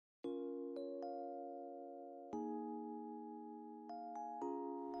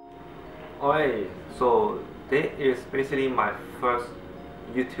Alright, so this is basically my first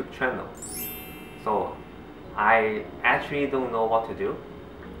YouTube channel. So I actually don't know what to do,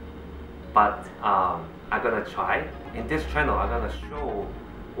 but I'm gonna try. In this channel, I'm gonna show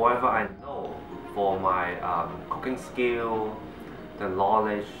whatever I know for my cooking skill, the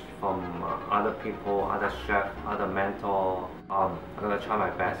knowledge from other people, other chefs, other mentor. I'm gonna try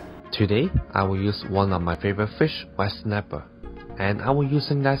my best. Today, I will use one of my favorite fish, white snapper, and I will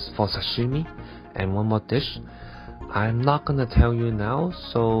using that for sashimi and one more dish. I'm not gonna tell you now,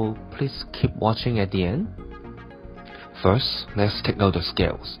 so please keep watching at the end. First, let's take out the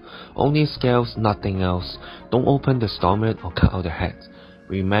scales. Only scales, nothing else. Don't open the stomach or cut out the head.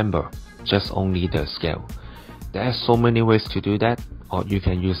 Remember, just only the scale. There are so many ways to do that, or you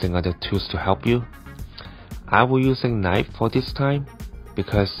can using other tools to help you. I will using knife for this time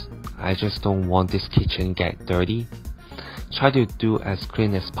because I just don't want this kitchen get dirty. Try to do as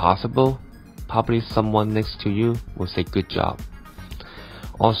clean as possible. Probably someone next to you will say good job.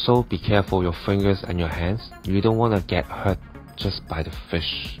 Also, be careful your fingers and your hands. You don't want to get hurt just by the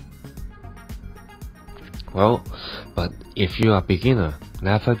fish. Well, but if you are a beginner,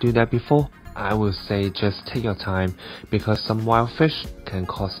 never do that before, I will say just take your time because some wild fish can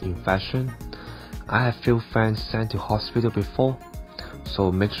cause infection. I have few friends sent to hospital before,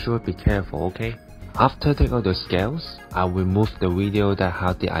 so make sure be careful, okay? After take out the scales, I'll remove the video that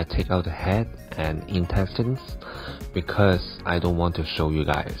how did I take out the head and intestines because I don't want to show you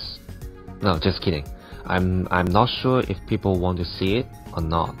guys. No, just kidding. I'm not sure if people want to see it or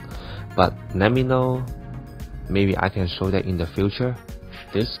not, but let me know. Maybe I can show that in the future.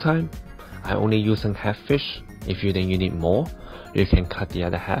 This time, I only using half fish. If you think you need more, you can cut the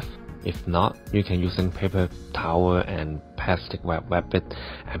other half. If not, you can using paper towel and plastic wrap it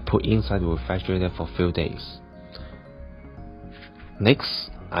and put inside the refrigerator for a few days. Next,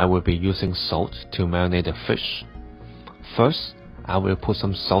 I will be using salt to marinate the fish. First, I will put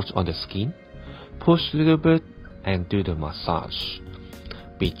some salt on the skin, push a little bit and do the massage.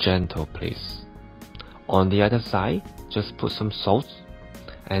 Be gentle please. On the other side, just put some salt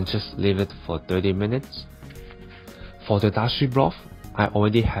and just leave it for 30 minutes. For the dashi broth, I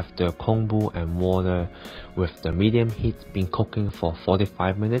already have the kombu and water with the medium heat been cooking for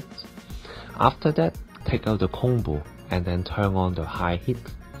 45 minutes. After that, take out the kombu and then turn on the high heat.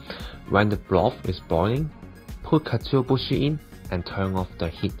 When the broth is boiling, put katsuobushi in and turn off the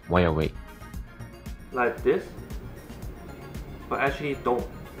heat right away. Like this, but actually don't.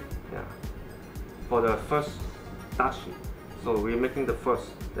 Yeah. For the first dashi, so we're making the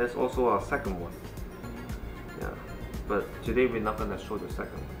first. There's also a second one. Yeah. But today we're not gonna show the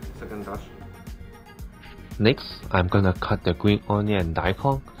second dashi. Next, I'm gonna cut the green onion and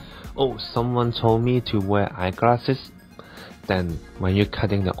daikon. Oh, someone told me to wear eyeglasses. Then when you're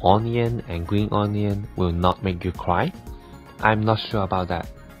cutting the onion and green onion will not make you cry. I'm not sure about that.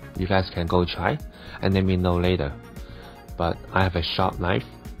 You guys can go try and let me know later. But I have a sharp knife.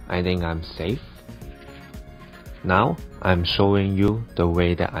 I think I'm safe. Now, I'm showing you the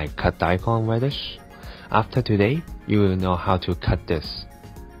way that I cut daikon radish. After today, you will know how to cut this,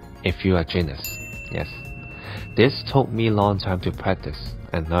 if you are genius. Yes, this took me a long time to practice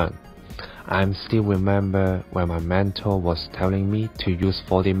and learn. I still remember when my mentor was telling me to use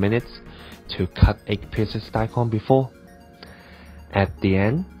 40 minutes to cut 8 pieces daikon before. At the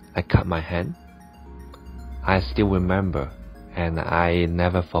end, I cut my hand. I still remember and I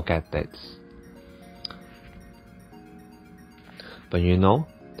never forget that. But you know,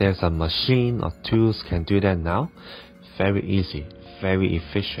 there's a machine or tools can do that now. Very easy, very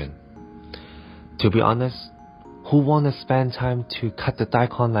efficient. To be honest, who wanna spend time to cut the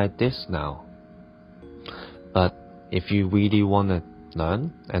daikon like this now? But if you really wanna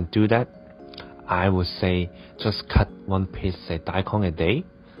learn and do that, I would say just cut one piece of daikon a day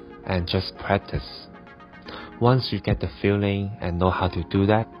and just practice. Once you get the feeling and know how to do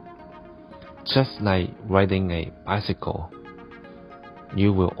that, just like riding a bicycle,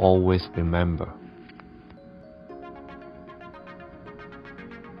 you will always remember.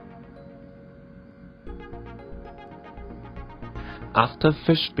 After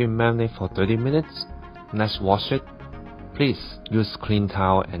fish been marinated for 30 minutes, let's wash it. Please use clean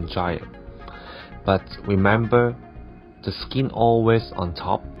towel and dry it. But remember, the skin always on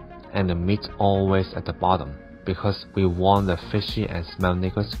top and the meat always at the bottom because we want the fishy and smell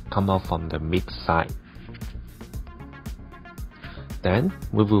niggles come out from the meat side. Then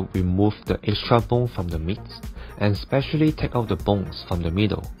we will remove the extra bone from the meat and especially take out the bones from the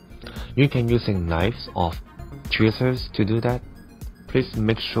middle. You can use knives or tweezers to do that. Please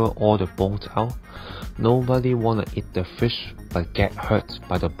make sure all the bones out. Nobody wanna eat the fish but get hurt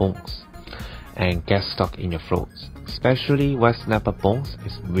by the bones. and get stuck in your throat. Especially where snapper bones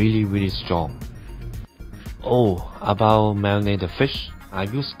is really strong. Oh, about marinate the fish, I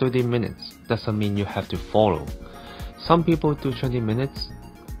use 30 minutes. Doesn't mean you have to follow. Some people do 20 minutes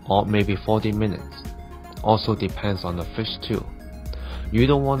or maybe 40 minutes. Also depends on the fish too. You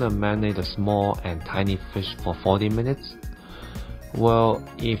don't want to marinate a small and tiny fish for 40 minutes? Well,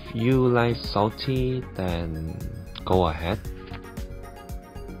 if you like salty, then go ahead.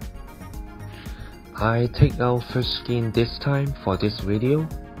 I take out fish skin this time for this video.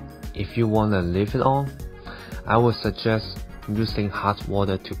 If you want to leave it on, I would suggest using hot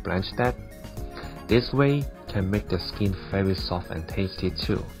water to blanch that. This way can make the skin very soft and tasty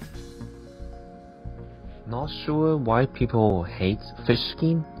too. Not sure why people hate fish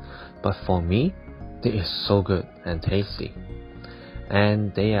skin, but for me, it is so good and tasty.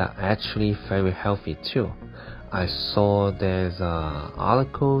 And they are actually very healthy too. I saw there's an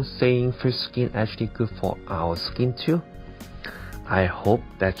article saying fish skin actually good for our skin too. I hope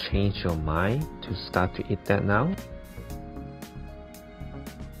that changed your mind to start to eat that now.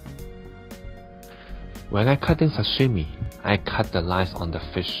 When I cut in sashimi, I cut the lines on the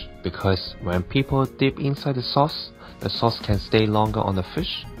fish because when people dip inside the sauce can stay longer on the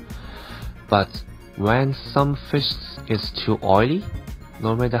fish. But when some fish is too oily,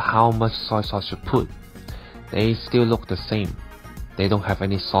 no matter how much soy sauce you put, they still look the same. They don't have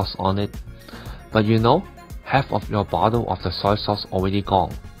any sauce on it. But you know, half of your bottle of the soy sauce already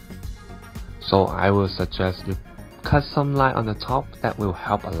gone. So I will suggest you cut some line on the top. That will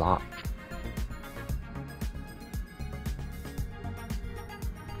help a lot.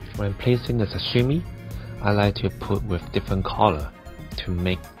 When placing the sashimi, I like to put with different color to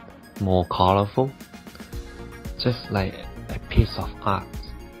make more colorful. Just like a piece of art.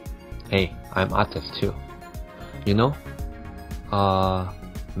 Hey, I'm artist too. You know?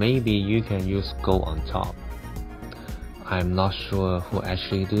 Maybe you can use gold on top. I'm not sure who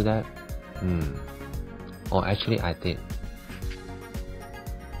actually do that. Or actually I did.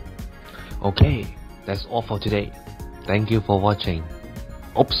 Okay, that's all for today. Thank you for watching.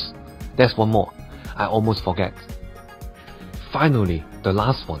 Oops, there's one more. I almost forget. Finally, the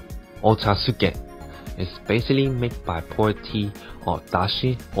last one, Ochazuke. It's basically made by poured tea or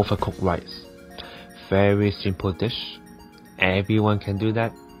dashi over cooked rice. Very simple dish. Everyone can do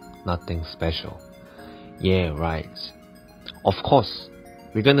that. Nothing special. Yeah, right. Of course,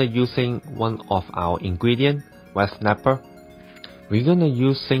 we're gonna using one of our ingredient, red snapper. We're gonna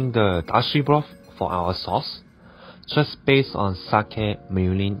using the dashi broth for our sauce. Just based on sake,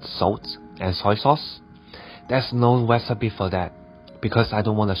 mirin, salt, and soy sauce. There's no recipe for that because I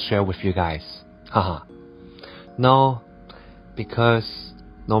don't want to share with you guys. Haha. No, because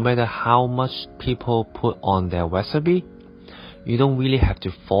no matter how much people put on their recipe, you don't really have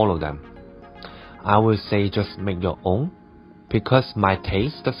to follow them. I would say just make your own, because my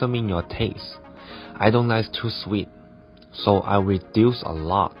taste doesn't mean your taste. I don't like too sweet, so I reduce a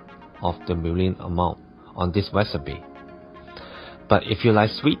lot of the mirin amount on this recipe. But if you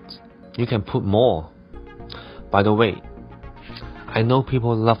like sweet, you can put more. By the way, I know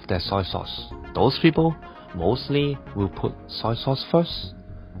people love their soy sauce. Those people mostly will put soy sauce first,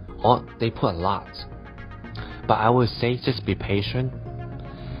 or they put a lot. But I would say just be patient.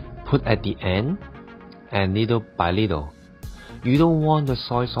 Put at the end, and little by little. You don't want the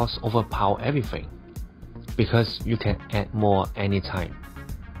soy sauce overpower everything, because you can add more anytime.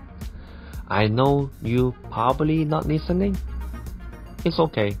 I know you probably not listening. It's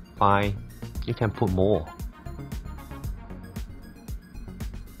okay, fine. You can put more.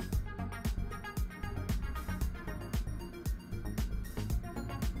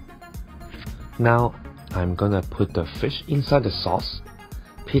 Now, I'm gonna put the fish inside the sauce,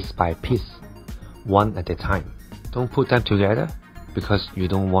 piece by piece, one at a time. Don't put them together, because you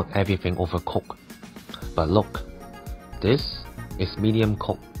don't want everything overcooked. But look, this is medium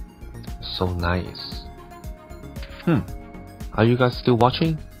cooked. So nice. Are you guys still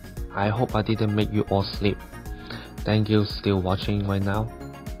watching? I hope I didn't make you all sleep. Thank you still watching right now.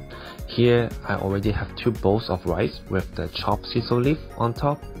 Here I already have 2 bowls of rice with the chopped sisal leaf on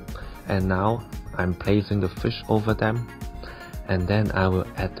top. And now I'm placing the fish over them. And then I will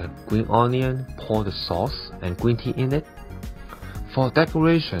add the green onion, pour the sauce and green tea in it. For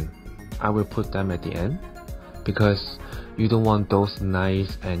decoration, I will put them at the end, because you don't want those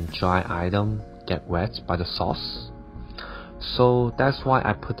nice and dry items get wet by the sauce. So that's why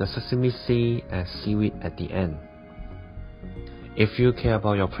I put the sesame seed and seaweed at the end. If you care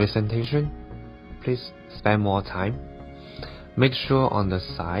about your presentation, please spend more time. Make sure on the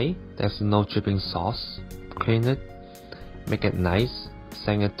side there's no dripping sauce. Clean it, make it nice,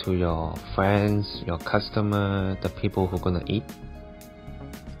 send it to your friends, your customer, the people who gonna eat?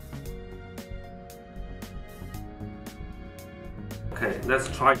 Okay, let's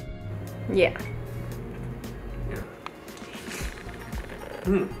try. Yeah.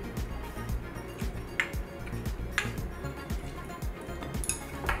 Mm.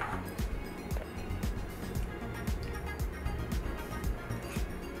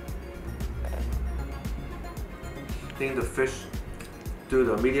 I think the fish do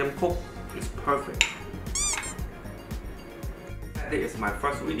the medium cook is perfect. This is my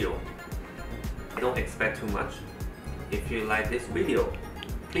first video. I don't expect too much. If you like this video,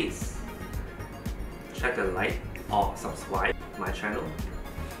 please check the like or subscribe my channel,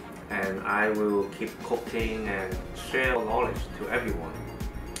 and I will keep cooking and share knowledge to everyone.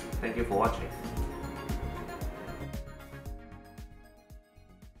 Thank you for watching.